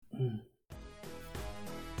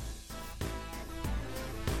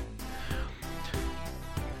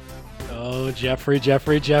Oh, Jeffrey.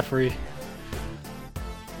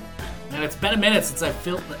 Man, it's been a minute since I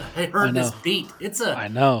heard this beat. I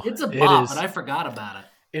know. It's a It bop, is. and I forgot about it.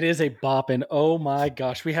 It is a bop, and oh my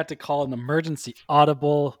gosh, we had to call an emergency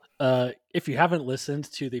audible. If you haven't listened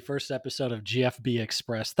to the first episode of GFB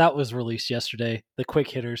Express, that was released yesterday, the quick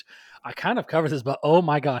hitters, I kind of covered this, but oh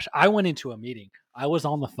my gosh, I went into a meeting. I was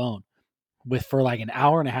on the phone for like an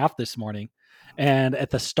hour and a half this morning, and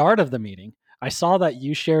at the start of the meeting, I saw that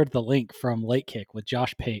you shared the link from Late Kick with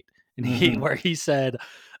Josh Pate, and where he said,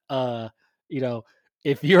 you know,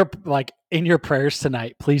 if you're like in your prayers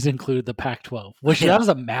tonight, please include the Pac-12, which that was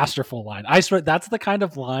a masterful line. I swear that's the kind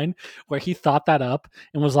of line where he thought that up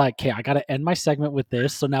and was like, okay, I got to end my segment with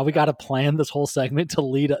this. So now we got to plan this whole segment to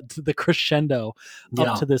lead up to the crescendo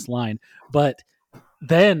up to this line. But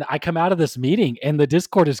then I come out of this meeting and the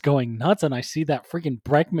Discord is going nuts. And I see that freaking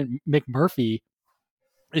Brett McMurphy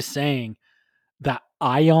is saying that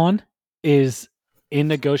Ion is in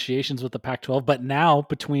negotiations with the Pac-12, but now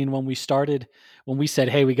between when we said,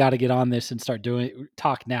 hey, we got to get on this and start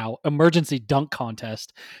talk now, emergency dunk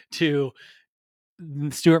contest, to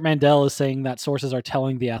Stuart Mandel is saying that sources are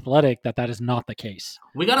telling The Athletic that is not the case.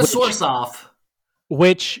 We got a source off.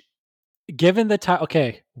 Which, given the time,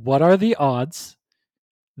 okay, what are the odds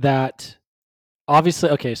that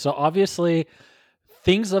obviously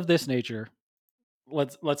things of this nature,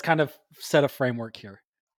 let's kind of set a framework here.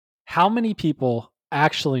 How many people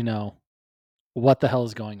actually know what the hell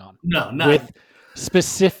is going on? No,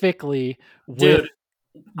 specifically with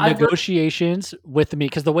negotiations with me,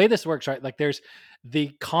 because the way this works, right? Like there's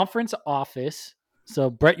the conference office. So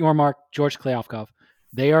Brett Yormark, George Kleofkov,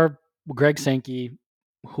 they are Greg Sankey,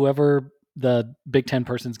 whoever the Big Ten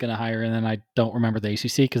person's going to hire, and then I don't remember the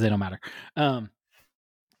ACC because they don't matter.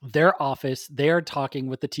 Their office, they are talking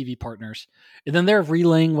with the TV partners, and then they're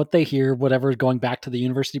relaying what they hear, whatever, going back to the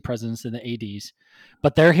university presidents and the ADs,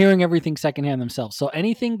 but they're hearing everything secondhand themselves. So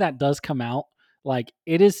anything that does come out, like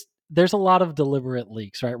there's a lot of deliberate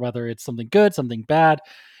leaks, right? Whether it's something good, something bad,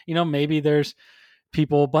 maybe there's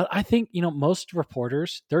people, but I think, most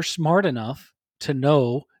reporters, they're smart enough to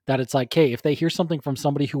know that it's like, hey, if they hear something from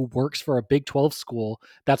somebody who works for a Big 12 school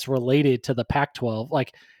that's related to the Pac-12,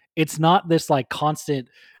 like it's not this like constant,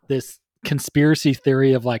 this conspiracy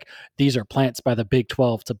theory of like, these are plants by the Big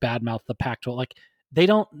 12 to badmouth the Pac-12. Like they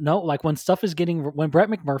don't know, like when Brett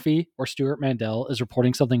McMurphy or Stuart Mandel is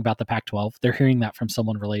reporting something about the Pac-12, they're hearing that from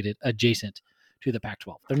someone related adjacent to the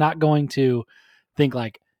Pac-12. They're not going to think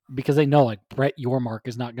like, because they know like Brett Yormark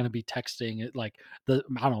is not going to be texting it like I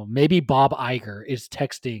don't know, maybe Bob Iger is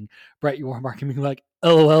texting Brett Yormark and being like,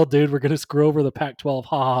 LOL, dude, we're going to screw over the Pac-12.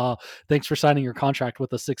 Ha ha ha. Thanks for signing your contract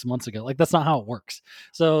with us 6 months ago. Like that's not how it works.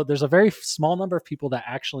 So there's a very small number of people that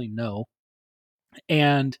actually know.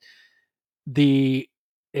 And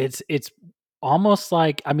it's almost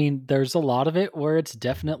like, I mean, there's a lot of it where it's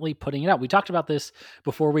definitely putting it out. We talked about this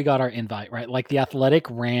before we got our invite, right? Like The Athletic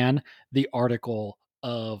ran the article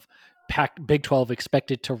of Big 12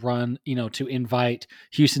 expected to run, to invite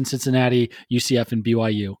Houston, Cincinnati, UCF, and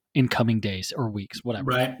BYU in coming days or weeks, whatever.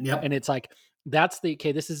 Right. Yep. And it's like,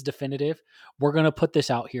 this is definitive. We're going to put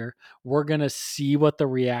this out here. We're going to see what the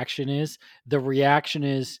reaction is. The reaction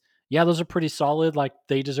is, yeah, those are pretty solid. Like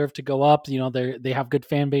they deserve to go up. They have good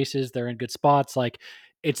fan bases. They're in good spots. Like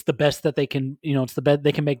it's the best that they can, it's the best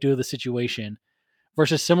they can make do of the situation,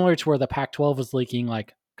 versus similar to where the Pac-12 is leaking,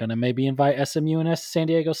 like, gonna maybe invite SMU and San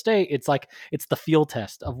Diego State. It's like it's the field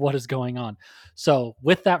test of what is going on. So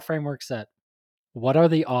with that framework set, what are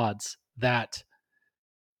the odds that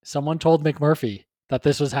someone told McMurphy that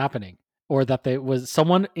this was happening, or that there was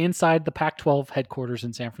someone inside the Pac-12 headquarters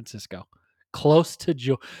in San Francisco, close to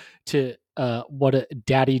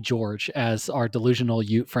Daddy George, as our delusional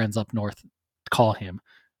Ute friends up north call him?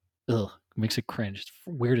 Ugh, makes it cringe. It's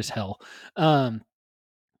weird as hell.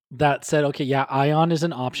 That said, okay, yeah, Ion is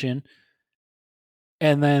an option.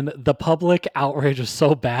 And then the public outrage was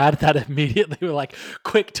so bad that immediately we're like,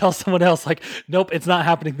 quick, tell someone else, like, nope, it's not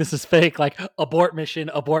happening. This is fake. Like, abort mission.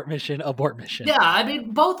 Yeah, I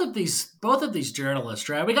mean, both of these journalists,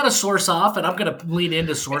 right? We got a source off, and I'm going to lean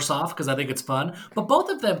into source off because I think it's fun. But both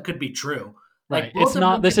of them could be true. Like, right. It's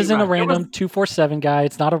not, this isn't a random 247 guy.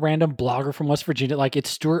 It's not a random blogger from West Virginia. Like, it's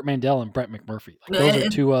Stuart Mandel and Brett McMurphy. Like, those are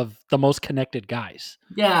two of the most connected guys.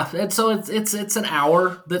 Yeah. And so it's an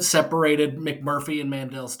hour that separated McMurphy and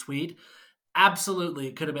Mandel's tweet. Absolutely.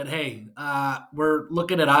 It could have been, hey, we're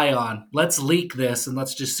looking at Ion. Let's leak this and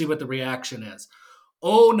let's just see what the reaction is.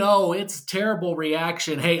 Oh no, it's terrible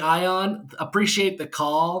reaction. Hey, Ion, appreciate the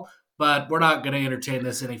call, but we're not going to entertain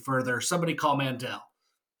this any further. Somebody call Mandel.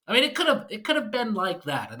 I mean, it could have been like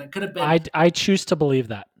that, and it could have been. I choose to believe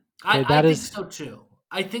that. Okay, I that think is so too.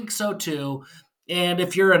 I think so too. And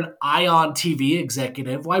if you're an Ion TV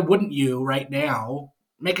executive, why wouldn't you right now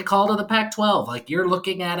make a call to the Pac-12? Like you're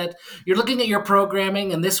looking at it, you're looking at your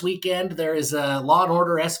programming, and this weekend there is a Law and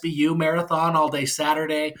Order SVU marathon all day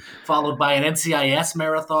Saturday, followed by an NCIS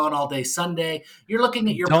marathon all day Sunday. You're looking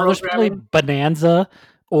at your don't there's probably programming. Bonanza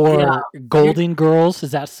Yeah, or you're Golden Girls.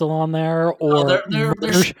 Is that still on there? no, Or they're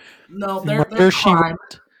Murder She crime,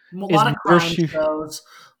 Wrote? a Is lot of crime shows,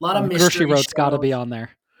 a lot of Murder She mystery Wrote's got to be shows. on there?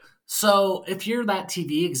 So if you're that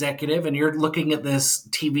TV executive and you're looking at this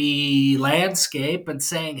TV landscape and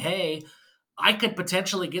saying, hey, I could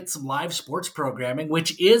potentially get some live sports programming,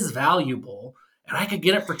 which is valuable, and I could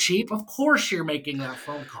get it for cheap, of course you're making that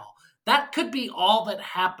phone call. That could be all that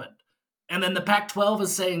happened. And then the Pac 12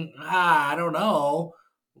 is saying, I don't know.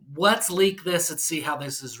 Let's leak this and see how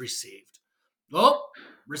this is received. Oh,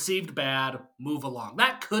 received bad, move along.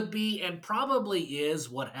 That could be and probably is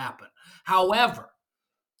what happened. However,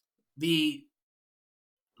 the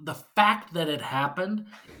the fact that it happened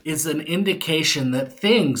is an indication that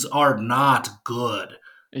things are not good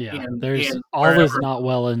Yeah, there's in all is wherever. not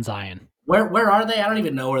well in Zion. Where are they? I don't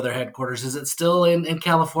even know where their headquarters is. It still in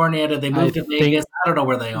California? Did they I move to think Vegas? I don't know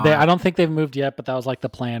where they are. I don't think they've moved yet, but that was like the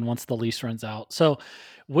plan once the lease runs out. So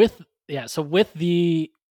with so with the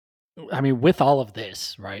with all of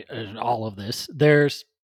this, right? All of this, there's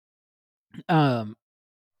um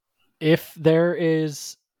if there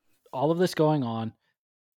is all of this going on,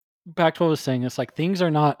 Pac-12 was saying it's like things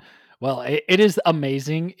are not well. It is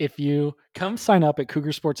amazing if you come sign up at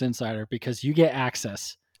Cougar Sports Insider because you get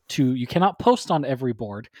access to. You cannot post on every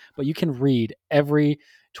board, but you can read every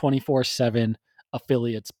 24/7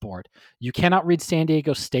 affiliates board. You cannot read San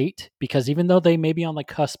Diego State because even though they may be on the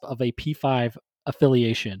cusp of a P5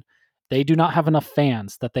 affiliation, they do not have enough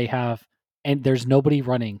fans that they have, and there's nobody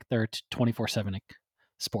running their 24/7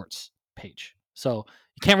 sports page. So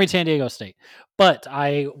you can't read San Diego State. But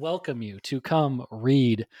I welcome you to come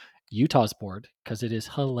read Utah's board because it is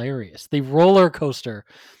hilarious. The roller coaster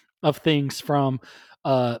of things from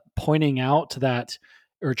pointing out that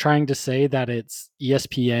or trying to say that it's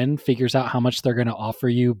ESPN figures out how much they're going to offer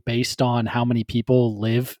you based on how many people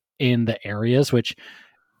live in the areas, which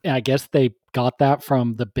I guess they got that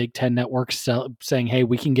from the Big Ten networks saying, "Hey,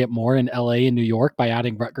 we can get more in LA and New York by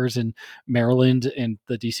adding Rutgers and Maryland and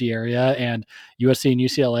the DC area and USC and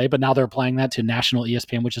UCLA." But now they're applying that to national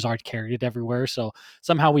ESPN, which is already carried it everywhere. So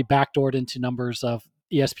somehow we backdoored into numbers of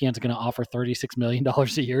ESPN's going to offer $36 million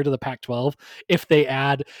a year to the Pac-12 if they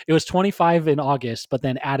add. It was 25 in August, but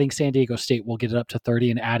then adding San Diego State will get it up to 30,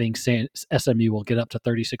 and adding SMU will get up to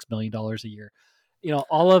 $36 million a year.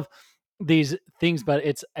 All of these things, but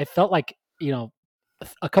I felt like,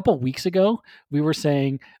 a couple weeks ago we were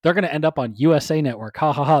saying they're going to end up on USA Network.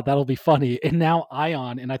 Ha ha ha, that'll be funny. And now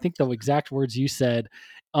Ion, and I think the exact words you said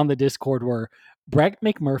on the Discord were Brett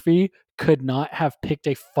McMurphy could not have picked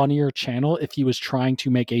a funnier channel if he was trying to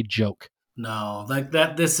make a joke. No, like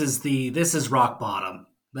that. This is rock bottom.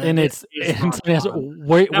 And This it's is and rock somebody asked, bottom.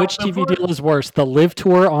 Now, which TV before deal is worse, the live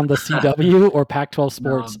tour on the CW or Pac-12 no,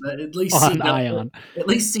 Sports but at least on CW, Ion? at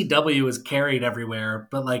least CW is carried everywhere.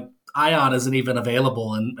 But like Ion isn't even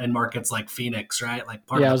available in markets like Phoenix, right? Like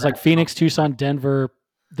part of Yeah, it the was like Pac-12. Phoenix, Tucson, Denver,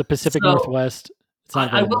 the Pacific So Northwest. It's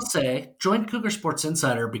not I will available. say, join Cougar Sports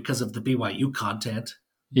Insider because of the BYU content.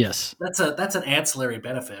 Yes. That's an ancillary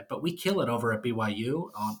benefit, but we kill it over at BYU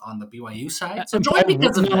on the BYU side. So And join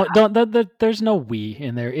because of no, that. don't. There's no we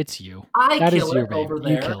in there. It's you. I That is kill it your baby. over You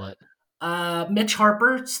there. kill it. Mitch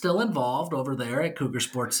Harper still involved over there at Cougar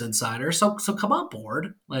Sports Insider. So come on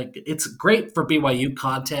board. Like it's great for BYU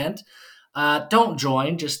content. Don't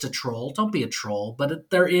join just to troll. Don't be a troll. But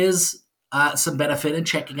there is some benefit in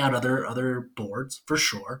checking out other boards for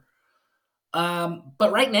sure.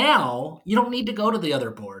 But right now, you don't need to go to the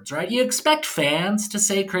other boards, right? You expect fans to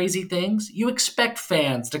say crazy things. You expect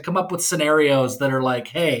fans to come up with scenarios that are like,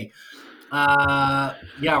 hey, yeah,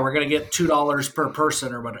 we're going to get $2 per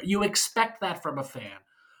person or whatever. You expect that from a fan.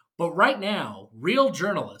 But right now, real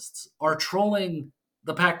journalists are trolling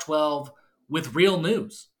the Pac 12 with real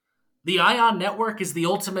news. The Ion Network is the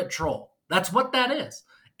ultimate troll. That's what that is.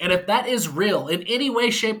 And if that is real in any way,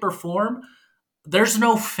 shape, or form, there's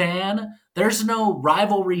no fan. There's no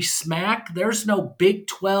rivalry smack. There's no Big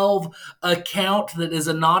 12 account that is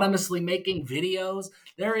anonymously making videos.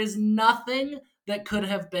 There is nothing that could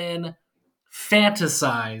have been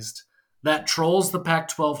fantasized that trolls the Pac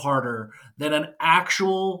 12 harder than an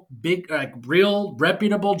actual big, like real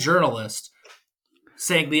reputable journalist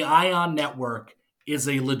saying the Ion Network is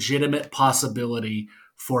a legitimate possibility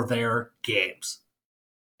for their games.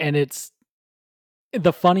 And it's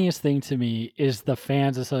The funniest thing to me is the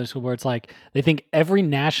fans of Southern School, where it's like they think every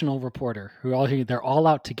national reporter they're all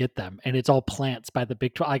out to get them, and it's all plants by the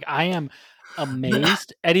Big 12. Like, I am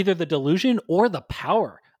amazed at either the delusion or the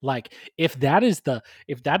power. Like, if that is the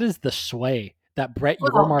sway that Brett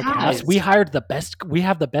Well, Yormark has, guys, we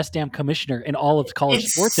have the best damn commissioner in all of college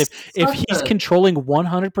sports. If it's if such he's a, controlling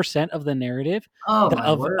 100% of the narrative oh my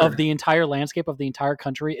of word. the entire landscape of the entire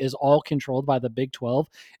country is all controlled by the Big 12,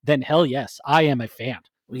 then hell yes, I am a fan.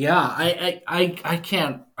 Yeah, I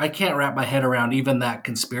can't wrap my head around even that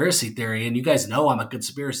conspiracy theory. And you guys know I'm a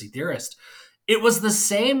conspiracy theorist. It was the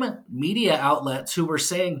same media outlets who were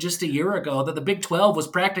saying just a year ago that the Big 12 was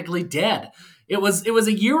practically dead. It was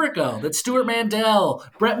a year ago that Stuart Mandel,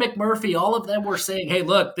 Brett McMurphy, all of them were saying, "Hey,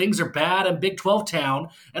 look, things are bad in Big 12 town,"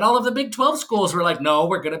 and all of the Big 12 schools were like, "No,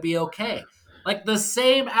 we're going to be okay." Like the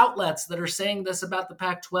same outlets that are saying this about the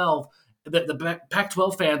Pac-12, the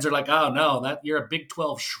Pac-12 fans are like, "Oh no, that you're a Big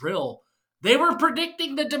 12 shrill." They were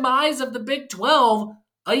predicting the demise of the Big 12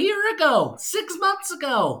 a year ago, 6 months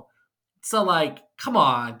ago. So, like, come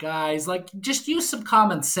on, guys. Like, just use some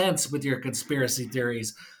common sense with your conspiracy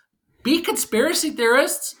theories. Be conspiracy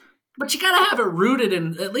theorists, but you got to have it rooted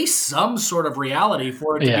in at least some sort of reality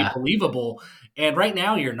for it to be Yeah. believable. And right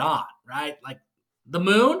now, you're not, right? Like, the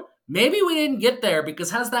moon, maybe we didn't get there because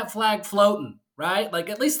how's that flag floating, right? Like,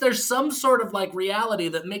 at least there's some sort of like reality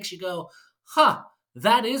that makes you go, huh,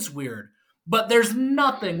 that is weird. But there's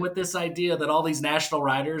nothing with this idea that all these national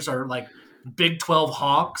writers are like Big 12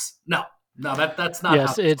 honks. No, no, that's not how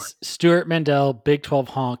Yes, this works. it's Stuart Mandel, Big 12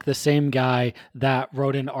 honk, the same guy that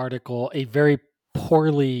wrote an article, a very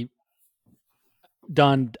poorly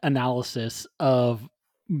done analysis of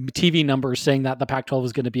TV numbers saying that the Pac-12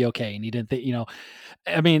 was going to be okay. And he didn't think,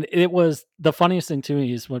 I mean, it was the funniest thing to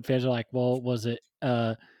me is when fans are like, well, was it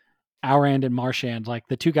Aurand and Marchand, like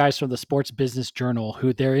the two guys from the Sports Business Journal,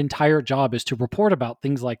 who their entire job is to report about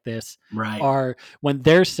things like this, Right. are when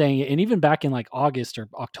they're saying it, and even back in like August or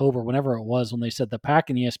October, whenever it was, when they said the PAC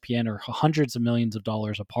and ESPN are hundreds of millions of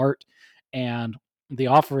dollars apart, and the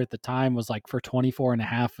offer at the time was like for 24 and a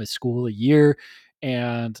half a school a year.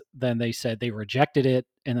 And then they said they rejected it.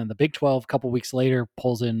 And then the Big 12, a couple weeks later,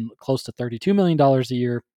 pulls in close to $32 million a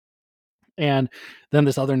year. And then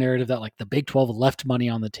this other narrative that like the Big 12 left money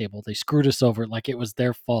on the table. They screwed us over like it was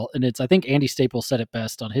their fault. And I think Andy Staples said it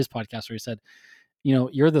best on his podcast where he said,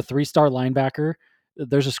 you're the 3-star linebacker.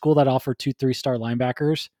 There's a school that offered 2 3-star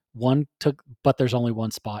linebackers. One took, but there's only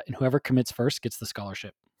one spot. And whoever commits first gets the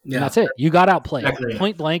scholarship. And Yeah, that's it. You got outplayed. exactly it.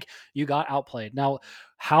 Point blank, you got outplayed. Now,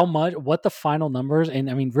 what the final numbers, and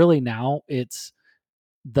I mean, really now it's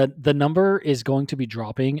the number is going to be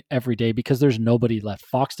dropping every day because there's nobody left.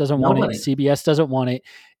 Fox doesn't want it. Nobody. CBS doesn't want it.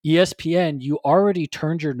 ESPN, you already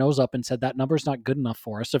turned your nose up and said that number's not good enough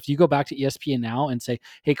for us. So if you go back to ESPN now and say,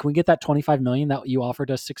 "Hey, can we get that 25 million that you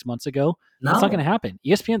offered us 6 months ago?" That's not going No. to happen.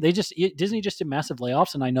 ESPN, Disney just did massive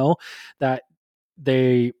layoffs, and I know that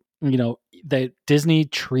they, that Disney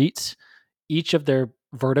treats each of their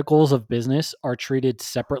verticals of business are treated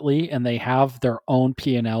separately, and they have their own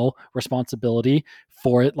P&L responsibility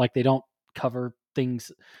for it. Like, they don't cover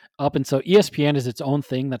things up. And so ESPN is its own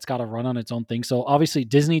thing that's got to run on its own thing. So obviously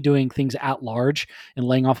Disney doing things at large and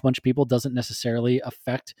laying off a bunch of people doesn't necessarily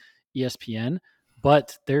affect ESPN,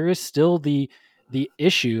 but there is still the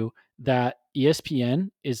issue that ESPN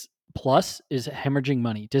is Plus is hemorrhaging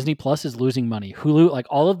money. Disney Plus is losing money. Hulu, like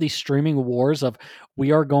all of these streaming wars of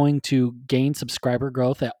we are going to gain subscriber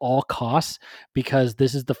growth at all costs because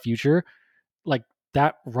this is the future. Like,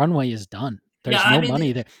 that runway is done. Yeah, There's I no mean,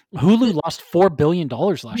 money there. the, Hulu lost $4 billion the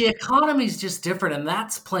last year. economy's just different, and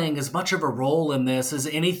that's playing as much of a role in this as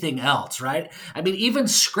anything else, right? I mean, even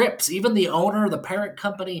Scripps, even the owner, the parent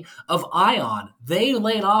company of Ion, they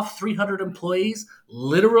laid off 300 employees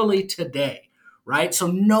literally today, right? So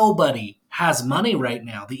nobody has money right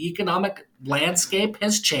now. The economic landscape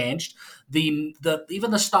has changed. The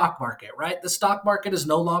even the stock market, right? The stock market is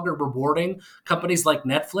no longer rewarding companies like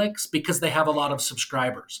Netflix because they have a lot of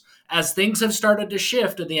subscribers. As things have started to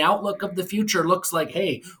shift and the outlook of the future looks like,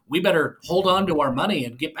 hey, we better hold on to our money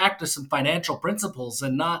and get back to some financial principles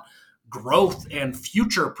and not growth and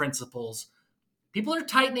future principles, people are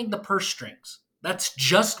tightening the purse strings. That's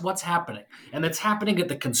just what's happening. And it's happening at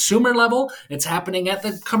the consumer level. It's happening at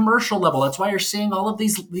the commercial level. That's why you're seeing all of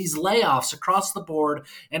these layoffs across the board.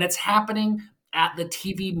 And it's happening at the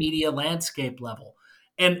TV media landscape level.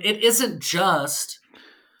 And it isn't just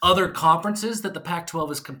other conferences that the Pac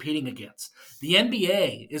 12 is competing against. The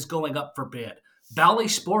NBA is going up for bid. Bally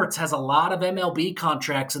Sports has a lot of MLB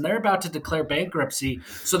contracts, and they're about to declare bankruptcy.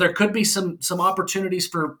 So there could be some opportunities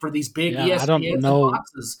for these big Yeah, I don't ESPNs and know.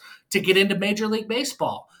 Foxes to get into Major League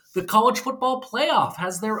Baseball. The college football playoff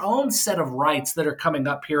has their own set of rights that are coming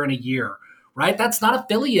up here in a year, right? That's not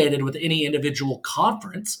affiliated with any individual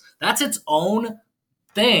conference. That's its own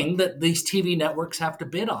thing that these TV networks have to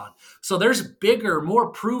bid on. So there's bigger, more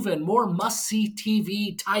proven, more must see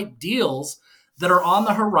TV type deals that are on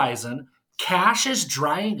the horizon. Cash is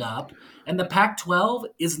drying up, and the Pac 12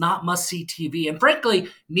 is not must see TV. And frankly,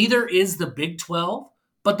 neither is the Big 12.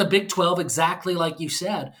 But the Big 12, exactly like you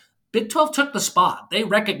said, Big 12 took the spot. They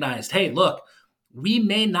recognized, hey, look, we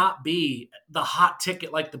may not be the hot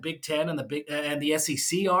ticket like the Big 10 and the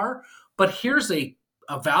SEC are, but here's a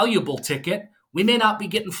valuable ticket. We may not be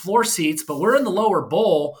getting floor seats, but we're in the lower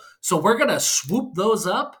bowl, so we're going to swoop those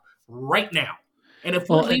up right now. And if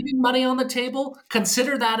we're Well, and leaving money on the table,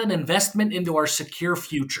 consider that an investment into our secure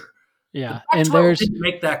future. The yeah, Pac and 12 there's didn't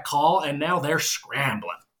make that call, and now they're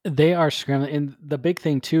scrambling. they are scrambling. And the big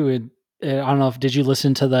thing too, and I don't know if did you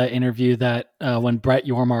listen to the interview that when Brett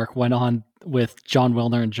Yormark went on with John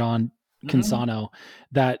Wilner and John Mm-hmm. Consano,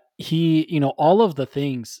 that he, all of the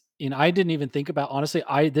things, and I didn't even think about honestly.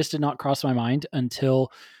 This did not cross my mind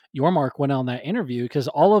until Yormark went on that interview because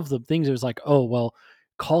all of the things it was like, oh well,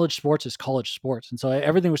 college sports is college sports, and so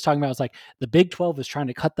everything was talking about was like the Big 12 is trying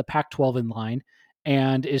to cut the Pac 12 in line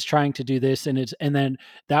and is trying to do this and then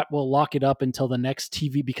that will lock it up until the next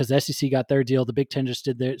TV because the SEC got their deal, the Big Ten just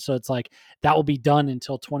did their, so it's like that will be done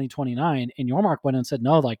until 2029. And Yormark went and said,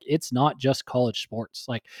 no, like it's not just college sports.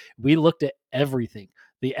 Like we looked at everything.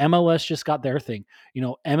 The MLS just got their thing.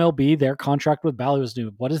 MLB, their contract with Bally was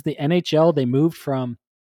new. What is the NHL? They moved from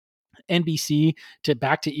NBC to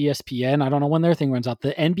back to ESPN. I don't know when their thing runs out.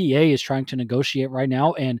 The NBA is trying to negotiate right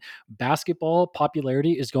now, and basketball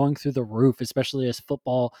popularity is going through the roof, especially as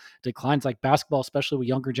football declines. Like basketball, especially with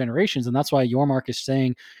younger generations, and that's why Yormark is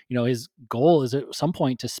saying, his goal is at some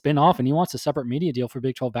point to spin off, and he wants a separate media deal for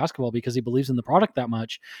Big 12 basketball because he believes in the product that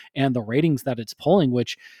much and the ratings that it's pulling.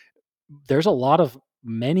 Which there's a lot of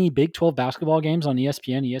many Big 12 basketball games on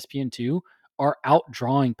ESPN, ESPN2 are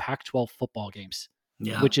outdrawing Pac 12 football games,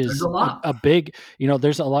 Yeah, which there's is a lot. a big,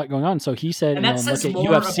 there's a lot going on. So he said, And that and look says at more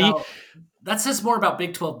UFC. about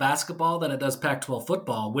Big 12 basketball than it does Pac 12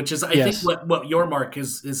 football, which is I think Yes. what your mark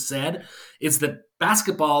is said is that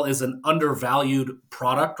basketball is an undervalued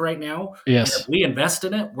product right now. And if Yes. we invest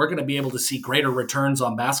in it, we're going to be able to see greater returns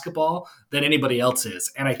on basketball than anybody else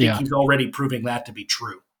is. And I think Yeah. he's already proving that to be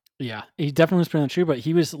true. Yeah, he definitely was pretty true, but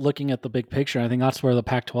he was looking at the big picture. I think that's where the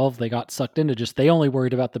Pac 12 they got sucked into. Just they only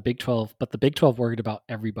worried about the Big 12, but the Big 12 worried about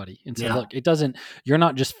everybody and said, Yeah. look, it doesn't, you're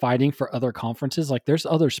not just fighting for other conferences. Like there's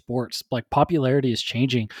other sports, like popularity is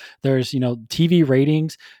changing. There's, TV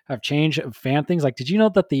ratings have changed, fan things. Like, did you know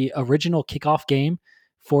that the original kickoff game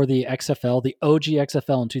for the XFL, the OG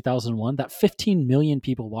XFL in 2001, that 15 million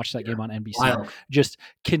people watched that Yeah. game on NBC? Wild. Just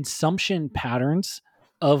consumption patterns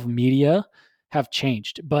of media have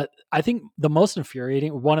changed. But I think one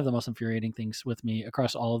of the most infuriating things with me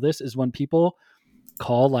across all of this is when people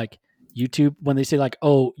call like YouTube, when they say like,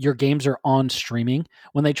 oh, your games are on streaming,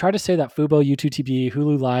 when they try to say that Fubo, YouTube TV,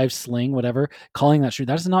 Hulu Live, Sling, whatever, calling that stream,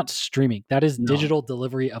 that is not streaming. That is No. digital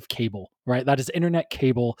delivery of cable, right? That is internet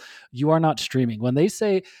cable. You are not streaming. When they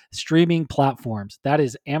say streaming platforms, that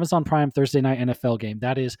is Amazon Prime Thursday night NFL game.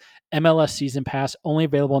 That is MLS season pass only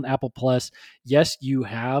available on Apple Plus. Yes, you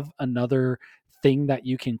have another thing that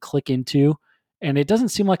you can click into, and it doesn't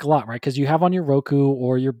seem like a lot, right? Because you have on your Roku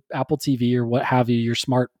or your Apple TV or what have you, your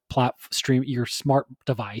smart stream, your smart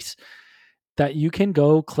device, that you can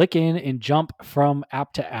go click in and jump from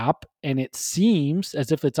app to app. And it seems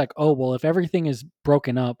as if it's like, oh, well, if everything is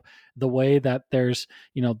broken up the way that there's,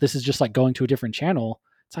 this is just like going to a different channel,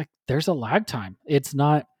 it's like there's a lag time. It's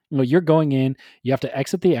not, you're going in, you have to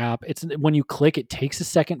exit the app. It's when you click, it takes a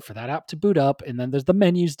second for that app to boot up. And then there's the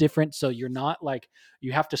menus different. So you're not like,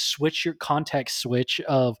 you have to switch your context switch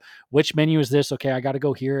of which menu is this? Okay, I got to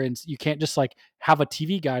go here. And you can't just like have a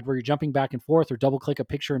TV guide where you're jumping back and forth or double click a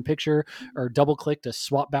picture in picture or double click to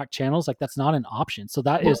swap back channels. Like that's not an option. So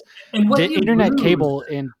that is And what you internet lose. cable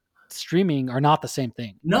and streaming are not the same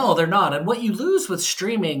thing. No, they're not. And what you lose with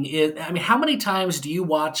streaming is, I mean, how many times do you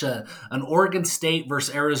watch an Oregon State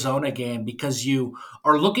versus Arizona game because you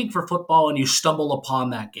are looking for football and you stumble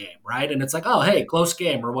upon that game, right? And it's like, oh, hey, close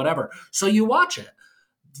game or whatever. So you watch it.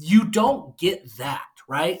 You don't get that,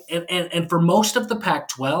 right? And for most of the Pac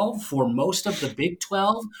 12, for most of the Big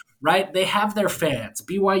 12, right, they have their fans.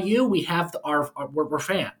 BYU, we have we're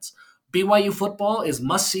fans. BYU football is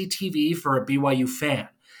must see TV for a BYU fan.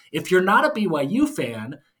 If you're not a BYU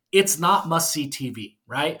fan, it's not must-see TV,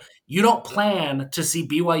 right? You don't plan to see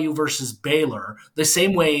BYU versus Baylor the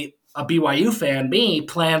same way a BYU fan, me,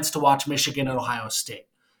 plans to watch Michigan and Ohio State.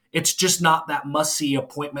 It's just not that must-see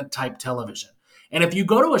appointment type television. And if you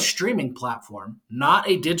go to a streaming platform, not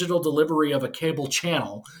a digital delivery of a cable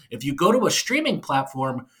channel, if you go to a streaming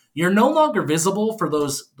platform, you're no longer visible for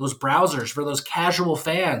those browsers, for those casual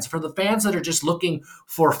fans, for the fans that are just looking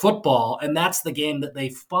for football, and that's the game that they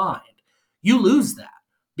find. You lose that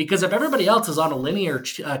because if everybody else is on a linear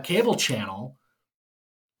cable channel,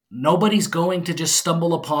 nobody's going to just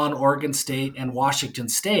stumble upon Oregon State and Washington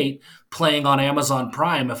State playing on Amazon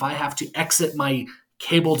Prime if I have to exit my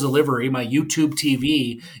cable delivery, my YouTube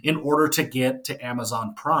TV, in order to get to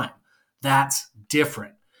Amazon Prime. That's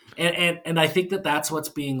different. And I think that that's what's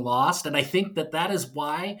being lost. And I think that that is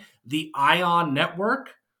why the Ion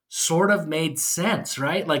network sort of made sense,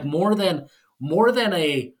 right? Like more than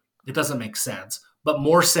a, it doesn't make sense, but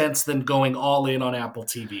more sense than going all in on Apple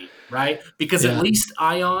TV, right? Because at Yeah. least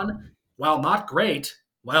Ion, while not great,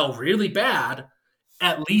 while really bad,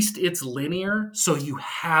 at least it's linear, so you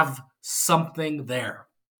have something there.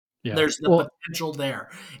 Yeah. There's the Well, potential there.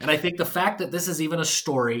 And I think the fact that this is even a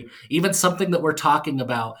story, even something that we're talking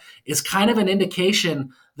about, is kind of an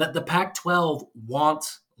indication that the Pac 12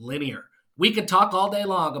 wants linear. We could talk all day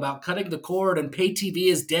long about cutting the cord and pay TV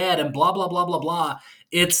is dead and blah, blah, blah, blah, blah.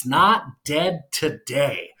 It's not dead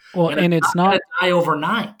today. well, And it's and not going to die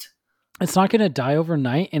overnight. it's not going to die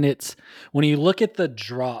overnight. And it's when you look at the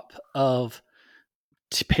drop of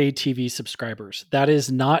paid TV subscribers, that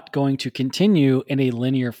is not going to continue in a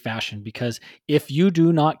linear fashion because if you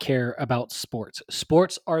do not care about sports,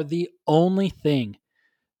 sports are the only thing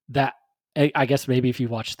that I guess maybe if you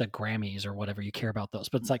watch the Grammys or whatever, you care about those.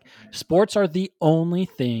 But it's like sports are the only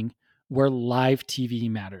thing where live TV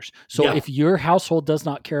matters. So Yeah. if your household does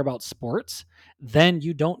not care about sports, then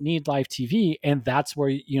you don't need live TV. And that's where,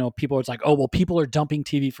 people are like, oh, well, people are dumping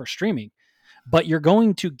TV for streaming. But you're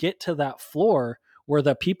going to get to that floor where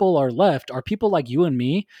the people are left are people like you and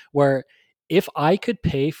me, where if I could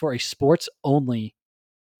pay for a sports only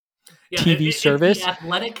Yeah, TV if the service,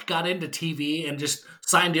 Athletic got into TV and just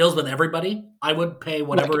signed deals with everybody, I would pay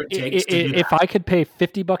whatever like it takes to do if that. I could pay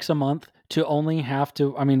 $50 a month to only have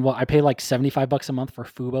to, I mean, well, I pay like $75 a month for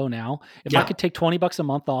Fubo now. If I Yeah, could take $20 a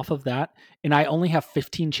month off of that and I only have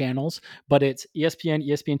 15 channels, but it's ESPN,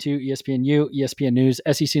 ESPN2, ESPNU, ESPN News,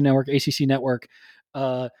 SEC Network, ACC Network,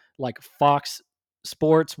 like Fox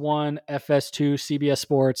Sports 1, FS2, CBS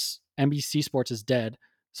Sports, NBC Sports is dead.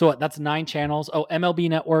 So what, that's 9 channels. Oh, MLB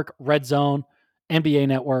Network, Red Zone, NBA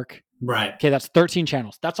Network. right. Okay, that's 13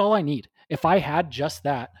 channels. That's all I need. If I had just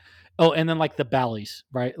that, oh, and then like the Bally's,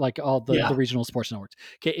 right? Like all the Yeah, regional sports networks.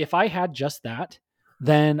 Okay, if I had just that,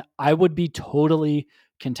 then I would be totally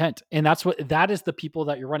content. And that is the people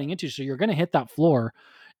that you're running into. So you're going to hit that floor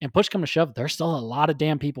and push come to shove, there's still a lot of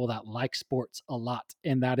damn people that like sports a lot.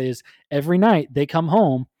 And that is every night they come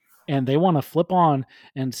home and they want to flip on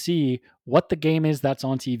and see what the game is that's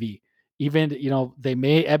on TV. Even, they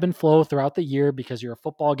may ebb and flow throughout the year because you're a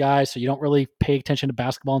football guy, so you don't really pay attention to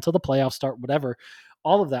basketball until the playoffs start, whatever,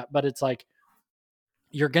 all of that. But it's like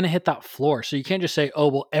you're going to hit that floor. So you can't just say, oh,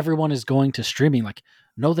 well, everyone is going to streaming. Like,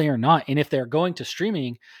 no, they are not. And if they're going to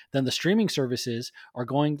streaming, then the streaming services are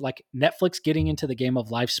going, like Netflix getting into the game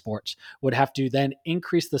of live sports would have to then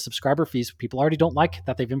increase the subscriber fees. People already don't like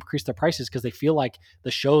that they've increased their prices because they feel like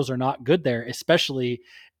the shows are not good there, especially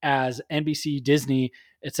as NBC, Disney,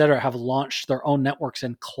 et cetera, have launched their own networks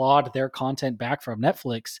and clawed their content back from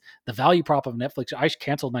Netflix. The value prop of Netflix, I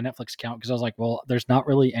canceled my Netflix account because I was like, well, there's not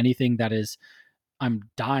really anything that is I'm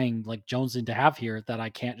dying like jonesing to have here that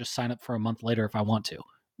I can't just sign up for a month later if I want to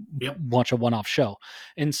yep, watch a one-off show.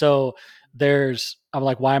 And so I'm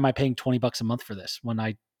like, why am I paying $20 a month for this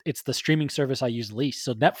when it's the streaming service I use least.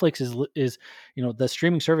 So Netflix is, the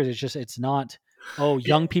streaming service is just, it's not, oh, yeah,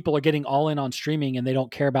 young people are getting all in on streaming and they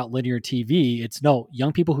don't care about linear TV. It's no,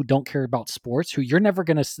 young people who don't care about sports, who they're never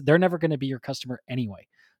going to be your customer anyway.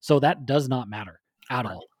 So that does not matter at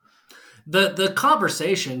right. all. The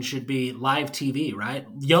conversation should be live TV, right?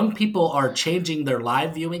 Young people are changing their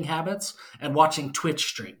live viewing habits and watching Twitch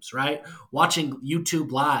streams, right? Watching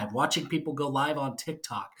YouTube live, watching people go live on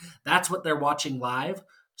TikTok. That's what they're watching live.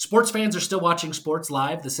 Sports fans are still watching sports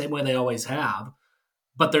live the same way they always have,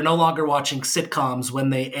 but they're no longer watching sitcoms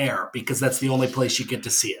when they air because that's the only place you get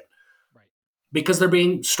to see it. Right. Because they're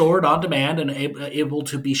being stored on demand and able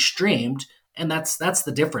to be streamed, and that's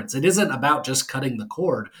the difference. It isn't about just cutting the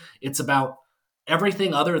cord. It's about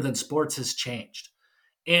everything other than sports has changed.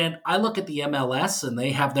 And I look at the MLS, and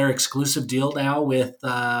they have their exclusive deal now with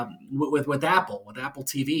Apple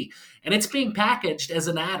TV, and it's being packaged as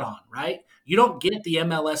an add-on, right? You don't get the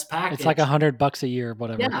MLS It's like package. $100 a year,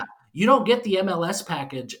 whatever. Yeah, you don't get the MLS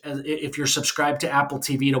package if you're subscribed to Apple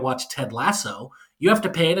TV to watch Ted Lasso. You have to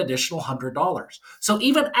pay an additional $100. So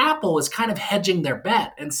even Apple is kind of hedging their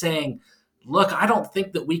bet and saying, "Look, I don't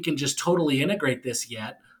think that we can just totally integrate this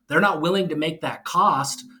yet." They're not willing to make that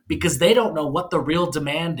cost because they don't know what the real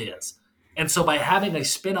demand is. And so by having a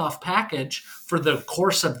spin-off package for the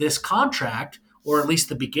course of this contract, or at least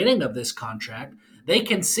the beginning of this contract, they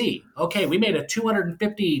can see, okay, we made a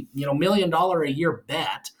 $250 million a year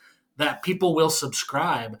bet that people will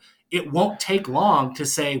subscribe. It won't take long to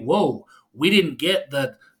say, whoa, we didn't get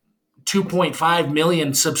the 2.5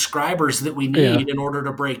 million subscribers that we Yeah. need in order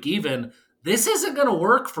to break even. This isn't going to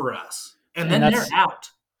work for us. And And then they're that's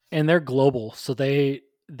out. and they're global. So they're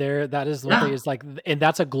that is what Yeah. they is like, and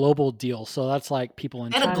that's a global deal. So that's like people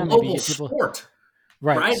in And a China, maybe global people. sport,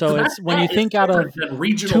 Right. right? So So that it's when you bet is think out different of than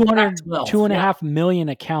regional Pac 200, 12. Yeah. 2.5 million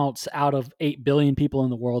accounts out of 8 billion people in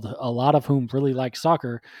the world, a lot of whom really like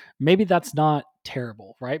soccer, maybe that's not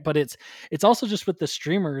terrible, right? But it's also just with the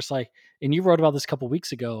streamers, like, and you wrote about this a couple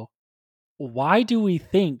weeks ago. Why do we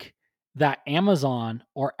think that Amazon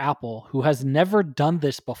or Apple, who has never done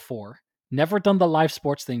this before, never done the live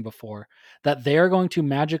sports thing before, that they're going to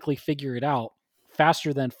magically figure it out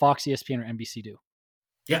faster than Fox, ESPN, or NBC do?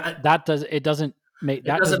 Yeah. It That does doesn't make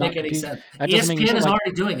not any do sense. that doesn't make any ESPN sense. is Like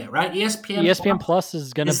already doing it, right? ESPN ESPN Plus Plus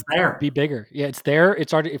is gonna is there. be bigger. Yeah, it's there.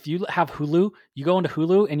 It's already, if you have Hulu, you go into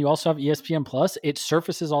Hulu and you also have ESPN Plus, it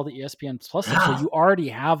surfaces all the ESPN Plus stuff. So Yeah. you already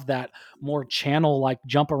have that more channel like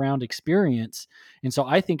jump around experience. And so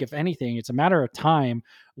I think if anything, it's a matter of time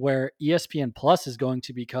where ESPN Plus is going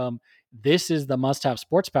to become, this is the must-have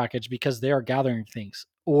sports package because they are gathering things.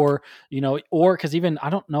 Or, or because even I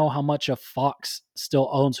don't know how much of Fox still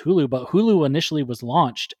owns Hulu, but Hulu initially was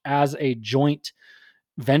launched as a joint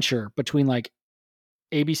venture between like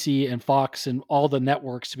ABC and Fox and all the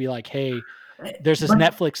networks to be like, hey, there's this But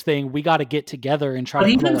Netflix thing. We got to get together and try but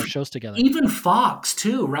to put even all our shows together. even Fox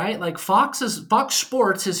too, right? Like Fox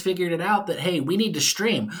Sports has figured it out that hey, we need to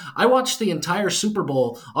stream. I watched the entire Super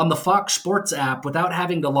Bowl on the Fox Sports app without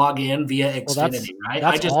having to log in via Well, Xfinity, right?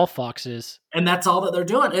 I that's just all Fox is. and that's all that they're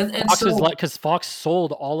doing. And Fox is so like, because Fox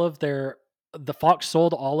sold all of their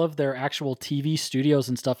actual TV studios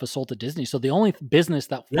and stuff is sold to Disney. So the only business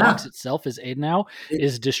that yeah, Fox itself is in now it,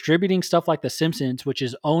 is distributing stuff like The Simpsons, which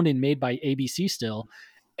is owned and made by ABC still,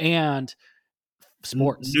 and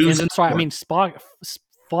sports. And news and that's why I sport. mean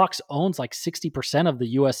Fox owns like 60% of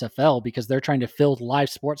the USFL because they're trying to fill live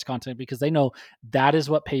sports content because they know that is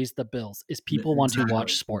what pays the bills is people want to Exactly.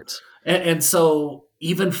 watch sports. And so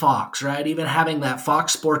even Fox, right? Even having that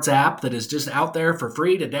Fox Sports app that is just out there for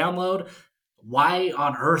free to download, why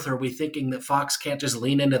on earth are we thinking that Fox can't just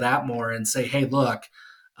lean into that more and say, hey, look,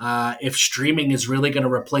 if streaming is really going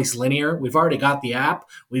to replace linear, we've already got the app.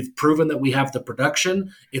 We've proven that we have the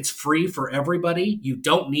production. It's free for everybody. You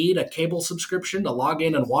don't need a cable subscription to log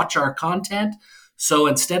in and watch our content. So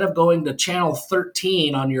instead of going to channel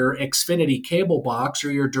 13 on your Xfinity cable box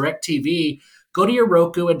or your DirecTV, go to your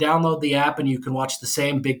Roku and download the app, and you can watch the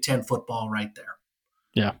same Big Ten football right there.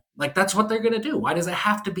 Yeah. Like that's what they're going to do. Why does it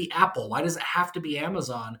have to be Apple? Why does it have to be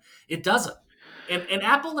Amazon? It doesn't. And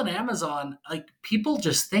Apple and Amazon, like people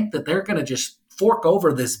just think that they're going to just fork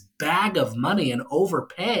over this bag of money and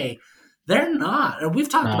overpay. They're not. And we've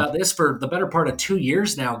talked No. about this for the better part of 2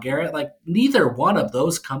 years now, Garrett. Like neither one of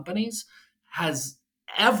those companies has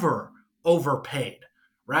ever overpaid,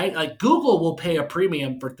 right? Like Google will pay a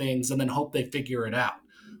premium for things and then hope they figure it out.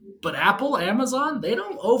 But Apple, Amazon, they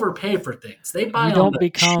don't overpay for things. They buy You on don't the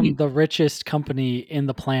become cheap, the richest company in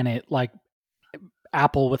the planet like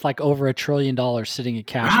Apple with like over $1 trillion sitting in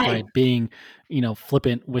cash by right? being,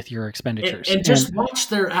 flippant with your And, expenditures. and And just watch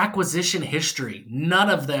their acquisition history. None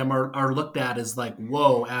of them are looked at as like,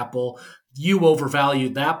 whoa, Apple, you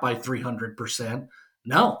overvalued that by 300%.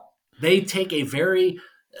 No, they take a very,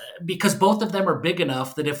 because both of them are big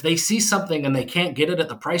enough that if they see something and they can't get it at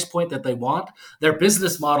the price point that they want, their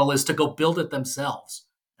business model is to go build it themselves.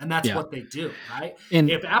 And that's yeah. what they do, right? And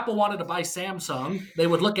If Apple wanted to buy Samsung, they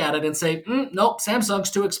would look at it and say, nope, Samsung's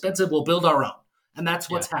too expensive. We'll build our own. And that's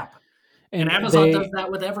yeah. what's happened. And And Amazon does they that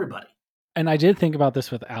with everybody. and I did think about this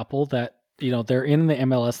with Apple that, they're in the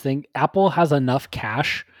MLS thing. Apple has enough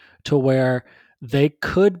cash to where they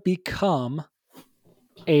could become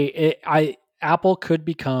Apple could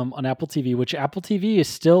become an Apple TV, which Apple TV is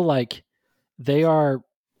still like they are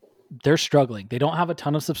they're struggling. They don't have a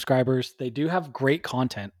ton of subscribers. They do have great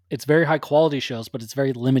content. It's very high quality shows, but it's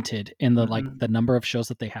very limited in the like Mm-hmm. the number of shows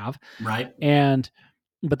that they have. Right. And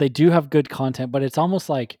but they do have good content, but it's almost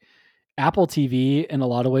like Apple TV in a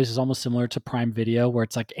lot of ways is almost similar to Prime Video, where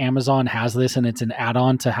it's like Amazon has this and it's an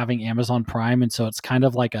add-on to having Amazon Prime, and so it's kind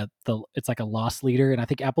of like it's like a loss leader. And I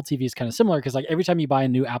think Apple TV is kind of similar because like every time you buy a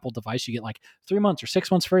new Apple device, you get like 3 months or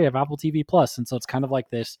 6 months free of Apple TV Plus, and so it's kind of like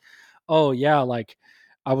this. Oh yeah, like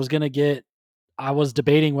I was gonna get, I was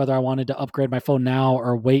debating whether I wanted to upgrade my phone now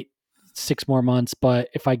or wait 6 more months, but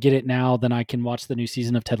if I get it now, then I can watch the new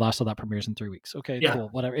season of Ted Lasso that premieres in 3 weeks. Okay, Yeah. cool,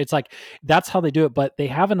 whatever. It's like that's how they do it, but they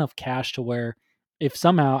have enough cash to where if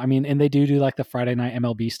somehow, I mean, and they do like the Friday night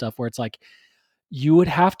MLB stuff where it's like you would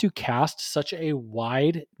have to cast such a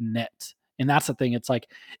wide net. And that's the thing. It's like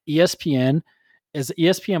ESPN is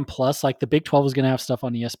ESPN Plus, like the Big 12 is going to have stuff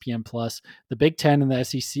on ESPN Plus. The Big 10 and the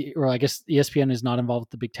SEC, or I guess ESPN is not involved with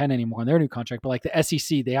the Big 10 anymore in their new contract, but like the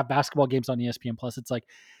SEC, they have basketball games on ESPN Plus. It's like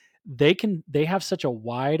they have such a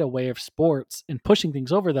wide array of sports and pushing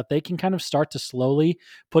things over that they can kind of start to slowly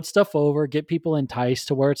put stuff over, get people enticed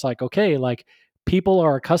to where it's like, okay, like people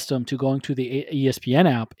are accustomed to going to the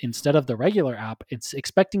ESPN app instead of the regular app. It's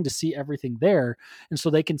expecting to see everything there. And so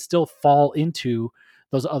they can still fall into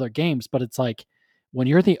those other games. But it's like when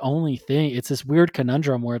you're the only thing, it's this weird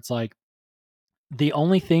conundrum where it's like the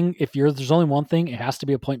only thing, if you're, there's only one thing, it has to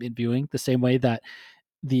be appointment viewing, the same way that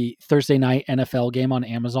the Thursday night NFL game on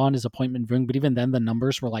Amazon is appointment viewing, but even then the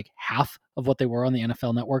numbers were like half of what they were on the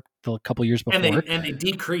NFL network the couple years And before. they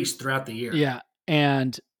decreased throughout the year. Yeah.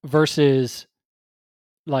 And versus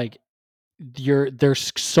like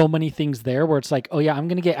there's so many things there where it's like, oh yeah, I'm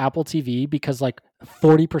going to get Apple TV because like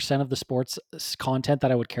 40% of the sports content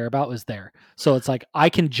that I would care about is there. So it's like I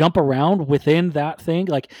can jump around within that thing.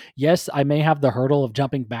 Like, yes, I may have the hurdle of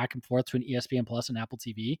jumping back and forth between ESPN Plus and Apple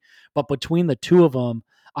TV, but between the two of them,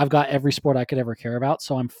 I've got every sport I could ever care about.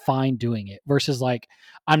 So I'm fine doing it versus like,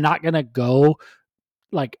 I'm not going to go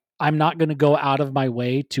like, I'm not going to go out of my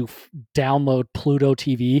way to download Pluto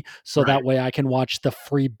TV so Right. that way I can watch the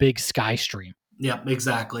free Big Sky stream. Yep,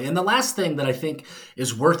 exactly. And the last thing that I think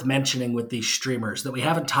is worth mentioning with these streamers that we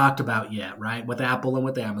haven't talked about yet, right, with Apple and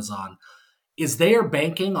with Amazon, is they are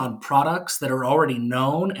banking on products that are already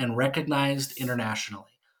known and recognized internationally.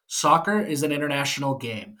 Soccer is an international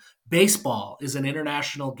game. Baseball is an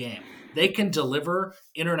international game. They can deliver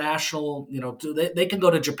international, they can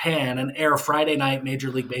go to Japan and air Friday night Major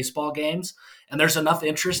League Baseball games. And there's enough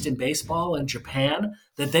interest in baseball in Japan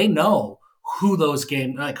that they know who those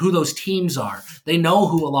teams are. They know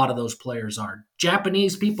who a lot of those players are.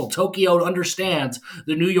 Japanese people, Tokyo understands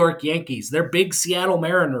the New York Yankees. They're big Seattle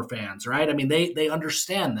Mariner fans, right? I mean, they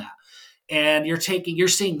understand that. And you're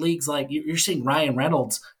seeing leagues like you're seeing Ryan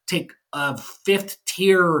Reynolds take a fifth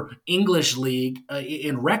tier English league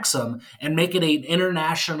in Wrexham and make it an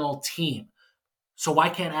international team. So why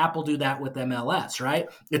can't Apple do that with MLS, right?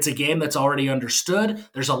 It's a game that's already understood.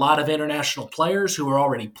 There's a lot of international players who are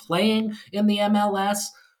already playing in the MLS.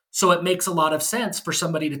 So it makes a lot of sense for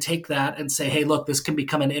somebody to take that and say, hey, look, this can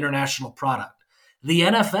become an international product. The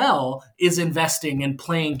NFL is investing in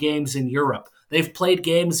playing games in Europe. They've played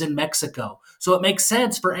games in Mexico. So it makes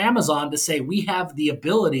sense for Amazon to say we have the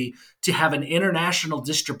ability to have an international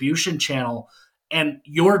distribution channel and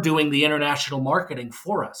you're doing the international marketing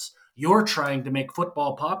for us. You're trying to make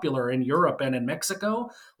football popular in Europe and in Mexico.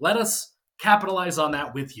 Let us capitalize on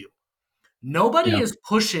that with you. Nobody Yeah. is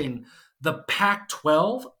pushing the Pac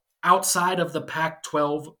 12 outside of the Pac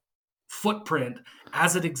 12 footprint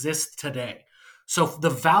as it exists today. So the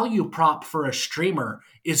value prop for a streamer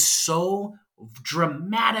is so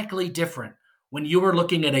dramatically different when you are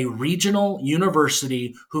looking at a regional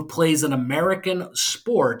university who plays an American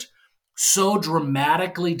sport, so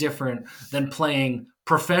dramatically different than playing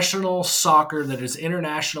professional soccer that is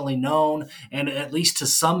internationally known and at least to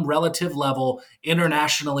some relative level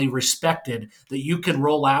internationally respected that you can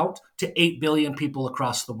roll out to 8 billion people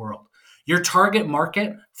across the world. Your target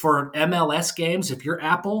market for MLS games, if you're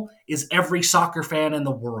Apple, is every soccer fan in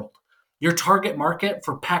the world. Your target market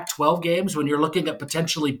for Pac 12 games, when you're looking at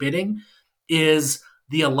potentially bidding, is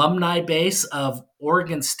the alumni base of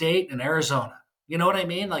Oregon State and Arizona. You know what I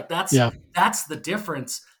mean? Like Yeah. that's the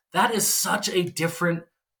difference. That is such a different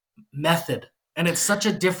method. And it's such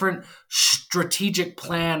a different strategic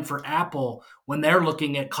plan for Apple when they're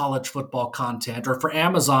looking at college football content, or for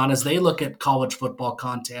Amazon as they look at college football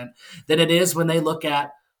content, than it is when they look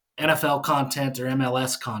at NFL content or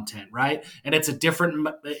MLS content, right? And it's a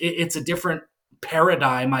different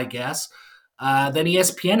paradigm, I guess, than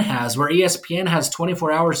ESPN has, where ESPN has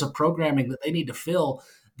 24 hours of programming that they need to fill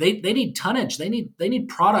They need tonnage. They need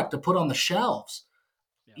product to put on the shelves.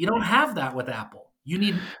 Yeah. You don't have that with Apple. You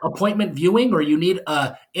need appointment viewing, or you need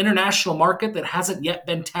a international market that hasn't yet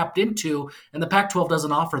been tapped into, and the Pac-12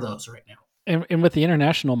 doesn't offer those right now. And with the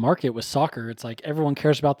international market with soccer, it's like everyone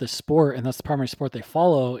cares about this sport, and that's the primary sport they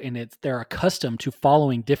follow, and they're accustomed to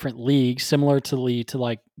following different leagues, similar to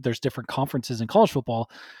like there's different conferences in college football.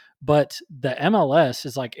 But the MLS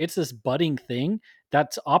is like it's this budding thing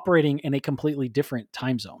that's operating in a completely different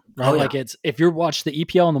time zone, Oh right? yeah, Like it's if you watch the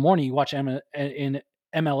EPL in the morning, you watch in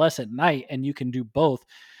MLS at night, and you can do both.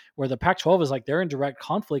 Where the Pac-12 is like they're in direct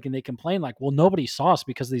conflict, and they complain like, well, nobody saw us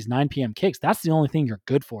because of these 9 p.m. kicks. That's the only thing you're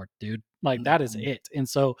good for, dude. Like that is it. And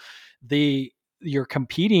so you're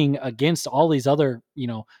competing against all these other,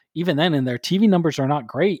 even then, and their TV numbers are not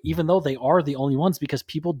great, even though they are the only ones because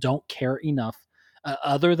people don't care enough.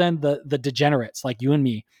 Other than the degenerates like you and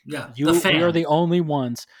me, yeah. The we are fans, the only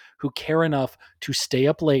ones who care enough to stay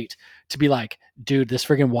up late to be like, dude, this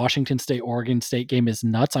friggin' Washington State Oregon State game is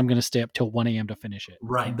nuts. I'm going to stay up till 1 a.m. to finish it.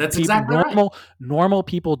 right? That's People, exactly right. normal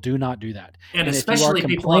people do not do that. And And if you are especially people on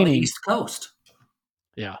the complaining, East Coast.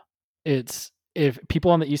 yeah, it's if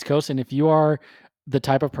people on the East Coast, and if you are the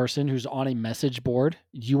type of person who's on a message board,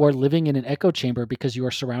 you are living in an echo chamber because you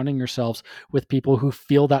are surrounding yourselves with people who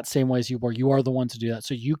feel that same way as you are. You are the one to do that.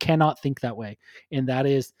 So you cannot think that way. And that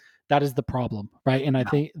is the problem, right? And I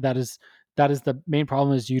think that is the main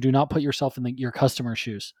problem is you do not put yourself in your customer's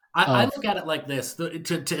shoes I of look at it like this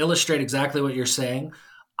to illustrate exactly what you're saying.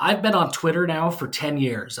 I've been on Twitter now for 10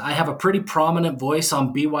 years. I have a pretty prominent voice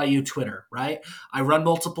on BYU Twitter, right? I run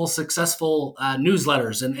multiple successful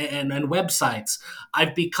newsletters and websites. I'm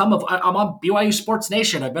on BYU Sports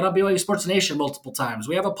Nation. I've been on BYU Sports Nation multiple times.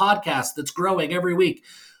 We have a podcast that's growing every week.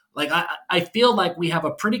 Like, I feel like we have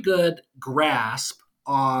a pretty good grasp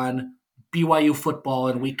on BYU football,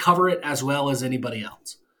 and we cover it as well as anybody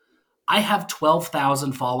else. I have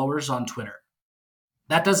 12,000 followers on Twitter.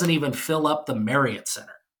 That doesn't even fill up the Marriott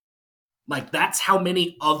Center. Like, that's how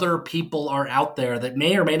many other people are out there that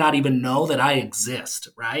may or may not even know that I exist,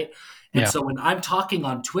 right? And yeah. so when I'm talking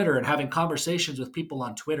on Twitter and having conversations with people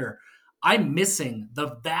on Twitter, I'm missing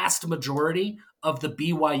the vast majority of the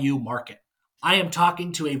BYU market. I am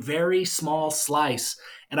talking to a very small slice.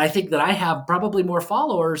 And I think that I have probably more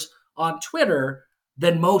followers on Twitter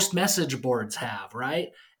than most message boards have, right?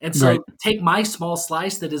 And Right. so take my small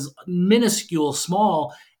slice that is minuscule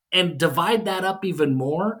small and divide that up even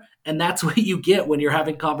more. And that's what you get when you're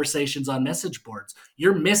having conversations on message boards.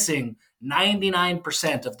 You're missing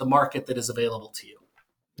 99% of the market that is available to you.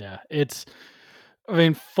 Yeah. I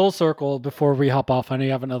mean, full circle before we hop off, I know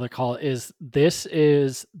you have another call. This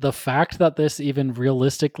is the fact that this even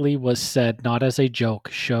realistically was said, not as a joke,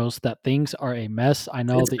 shows that things are a mess. I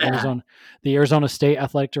know It's bad. The Arizona State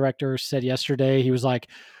athletic director said yesterday, he was like,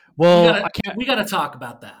 We well, gotta I can't, we gotta talk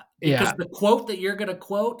about that because yeah, the quote that you're gonna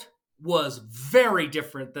quote was very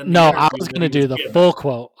different than the no, I interview was that going to he was do the given. full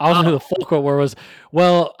quote. I was going to Oh, do the full quote where it was,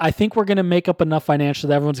 well, I think we're going to make up enough financially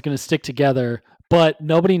that everyone's going to stick together, but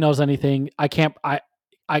nobody knows anything. Can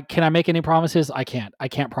I make any promises? I can't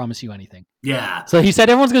promise you anything. yeah. So he said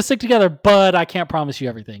everyone's going to stick together, but I can't promise you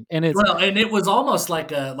everything. And it's Well, and it was almost like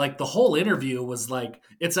the whole interview was like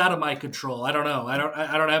it's out of my control. I don't know. I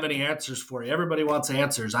don't have any answers for you. Everybody wants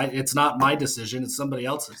answers. It's not my decision. It's somebody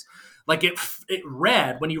else's. Like it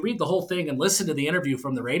read when you read the whole thing and listen to the interview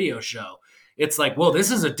from the radio show. It's like, well, this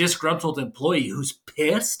is a disgruntled employee who's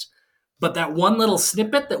pissed. But that one little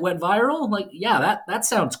snippet that went viral, like, yeah, that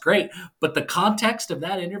sounds great. But the context of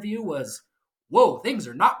that interview was, whoa, things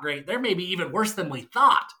are not great. They're maybe even worse than we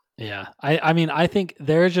thought. yeah. I mean, I think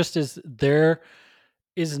there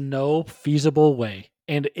is no feasible way.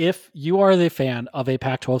 And if you are the fan of a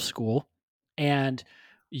Pac-12 school and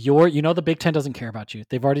the Big Ten doesn't care about you.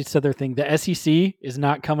 They've already said their thing. The SEC is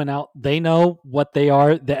not coming out. They know what they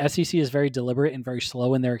are. The SEC is very deliberate and very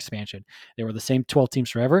slow in their expansion. They were the same 12 teams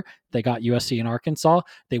forever. They got USC and Arkansas.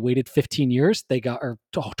 They waited 15 years. Or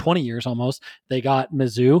 20 years almost. They got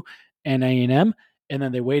Mizzou and A&M. And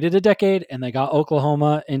then they waited a decade and they got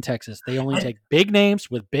Oklahoma and Texas. They only take big names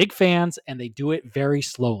with big fans and they do it very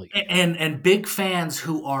slowly. And big fans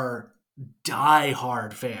who are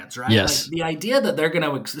die-hard fans, right? Like Yes. the idea that they're going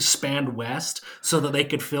to expand west so that they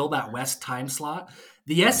could fill that west time slot.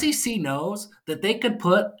 The SEC knows that they could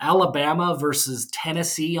put Alabama versus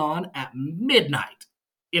Tennessee on at midnight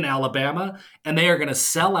in Alabama, and they are going to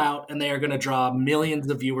sell out and they are going to draw millions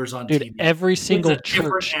of viewers on Dude, TV. It's a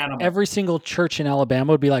different animal. every single church in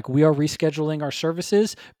Alabama would be like, we are rescheduling our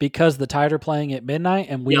services because the Tide are playing at midnight,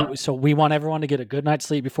 and Yep. so we want everyone to get a good night's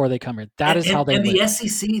sleep before they come here. That is how they And live.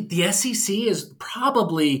 the SEC is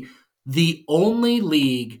probably the only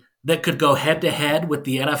league that could go head to head with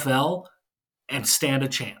the NFL and stand a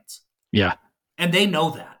chance. Yeah. And they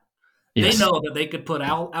know that. They Yes. know that they could put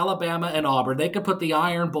Alabama and Auburn, they could put the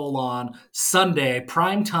Iron Bowl on Sunday,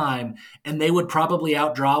 prime time, and they would probably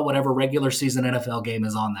outdraw whatever regular season NFL game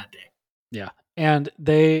is on that day. Yeah. And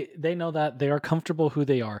they know that they are comfortable who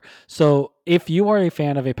they are. So if you are a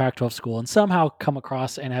fan of a Pac-12 school and somehow come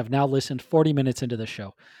across and have now listened 40 minutes into the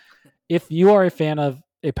show, if you are a fan of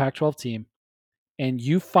a Pac-12 team and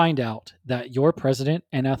you find out that your president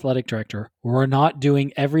and athletic director were not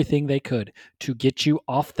doing everything they could to get you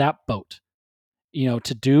off that boat,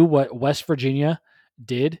 to do what West Virginia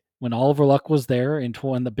did when Oliver Luck was there and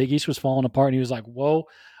when the Big East was falling apart, and he was like, "Whoa,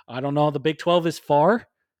 I don't know, the Big 12 is far,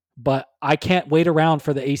 but I can't wait around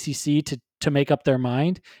for the ACC to make up their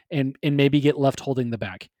mind and maybe get left holding the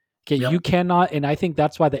bag." Okay, you Yep. cannot, and I think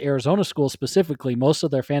that's why the Arizona schools specifically, most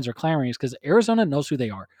of their fans are clamoring, is because Arizona knows who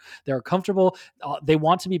they are. They're comfortable. They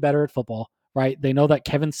want to be better at football, right? They know that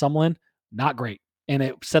Kevin Sumlin, not great, and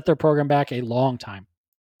it set their program back a long time.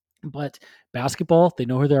 But basketball, they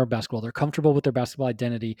know who they are in basketball. They're comfortable with their basketball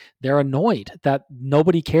identity. They're annoyed that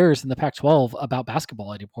nobody cares in the Pac 12 about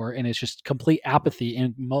basketball anymore. And it's just complete apathy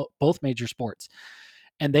in both major sports.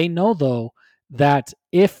 And they know, though, that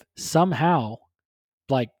if somehow,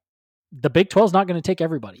 like, the Big 12 is not going to take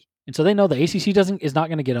everybody. And so they know the ACC is not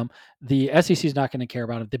going to get them. The SEC is not going to care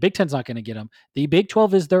about them. The Big 10 is not going to get them. The Big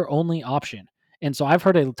 12 is their only option. And so I've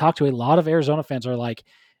talk to a lot of Arizona fans who are like,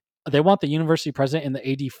 they want the university president and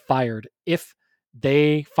the AD fired if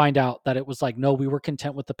they find out that it was like, no, we were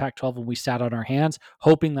content with the Pac-12 and we sat on our hands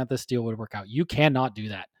hoping that this deal would work out. You cannot do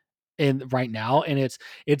that right now, and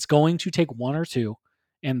it's going to take one or two.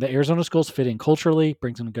 And the Arizona schools fit in culturally,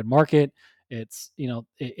 brings in a good market. It's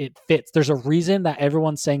it fits. There's a reason that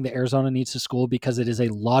everyone's saying that Arizona needs to school, because it is a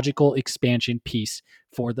logical expansion piece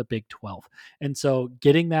for the Big 12. And so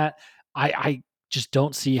getting that, I just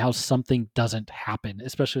don't see how something doesn't happen,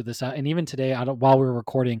 especially with this. And even today, while we were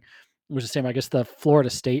recording, it was the same. I guess the Florida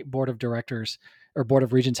State Board of Directors or Board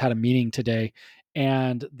of Regents had a meeting today,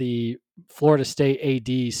 and the Florida State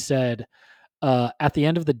AD said, at the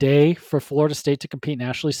end of the day, for Florida State to compete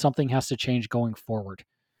nationally, something has to change going forward.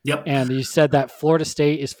 Yep. And he said that Florida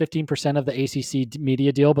State is 15% of the ACC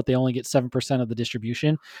media deal, but they only get 7% of the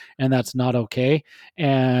distribution, and that's not okay.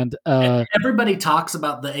 And everybody talks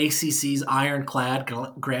about the ACC's ironclad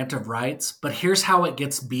grant of rights, but here's how it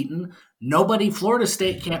gets beaten. Florida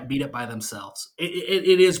State can't beat it by themselves.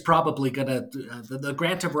 It is probably going to, the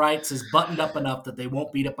grant of rights is buttoned up enough that they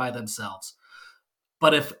won't beat it by themselves.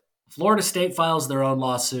 But if Florida State files their own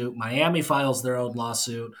lawsuit, Miami files their own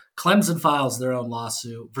lawsuit, Clemson files their own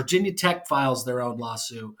lawsuit, Virginia Tech files their own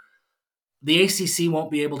lawsuit, the ACC won't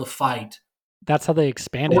be able to fight that's how they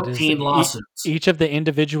expanded. 14 Is lawsuits. each of the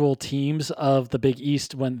individual teams of the Big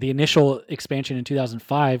East, when the initial expansion in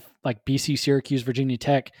 2005, like BC, Syracuse, Virginia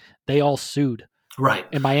Tech, they all sued. Right.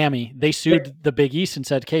 In Miami, they sued the Big East and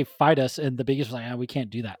said, "Okay, fight us." And the Big East was like, we can't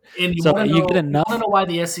do that. And So if you get enough, you want to know why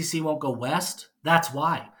the SEC won't go west? That's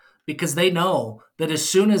why. Because they know that as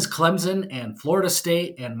soon as Clemson and Florida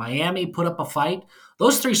State and Miami put up a fight,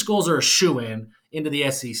 those three schools are a shoo-in into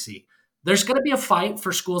the SEC. There's going to be a fight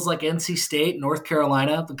for schools like NC State, North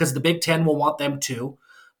Carolina, because the Big Ten will want them too.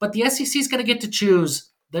 But the SEC is going to get to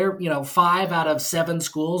choose. Their 5 out of 7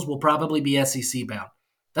 schools will probably be SEC bound.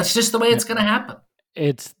 That's just the way it's going to happen.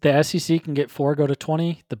 It's the SEC can get 4, go to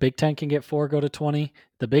 20. The Big 10 can get 4, go to 20.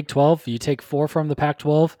 The Big 12, you take 4 from the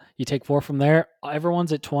Pac-12, you take 4 from there.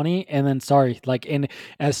 Everyone's at 20, and then and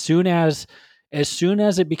as soon as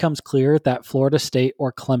it becomes clear that Florida State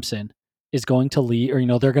or Clemson is going to leave,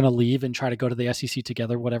 or they're going to leave and try to go to the SEC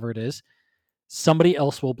together, whatever it is, somebody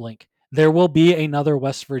else will blink. There will be another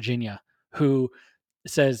West Virginia who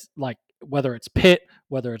says, like, whether it's Pitt,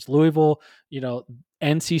 whether it's Louisville,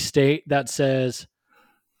 NC State, that says,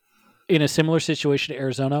 in a similar situation to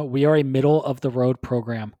Arizona, we are a middle of the road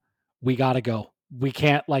program. We got to go. We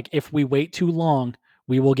can't, if we wait too long,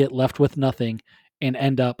 we will get left with nothing and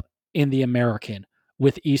end up in the American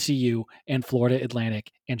with ECU and Florida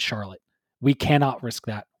Atlantic and Charlotte. We cannot risk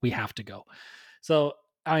that. We have to go. So,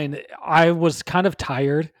 I was kind of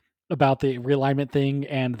tired about the realignment thing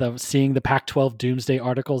and seeing the Pac-12 doomsday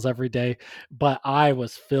articles every day, but I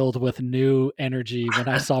was filled with new energy when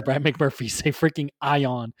I saw Brad McMurphy say freaking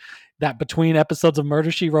Ion, that between episodes of Murder,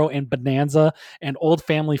 She Wrote and Bonanza and Old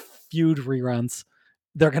Family Feud reruns,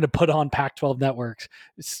 they're going to put on Pac-12 networks,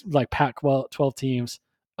 like Pac-12 teams.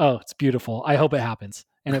 Oh, it's beautiful. I hope it happens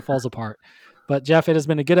and it falls apart. But Jeff, it has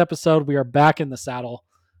been a good episode. We are back in the saddle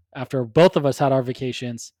after both of us had our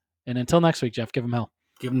vacations. And until next week, Jeff, give them hell.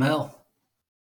 Give them hell.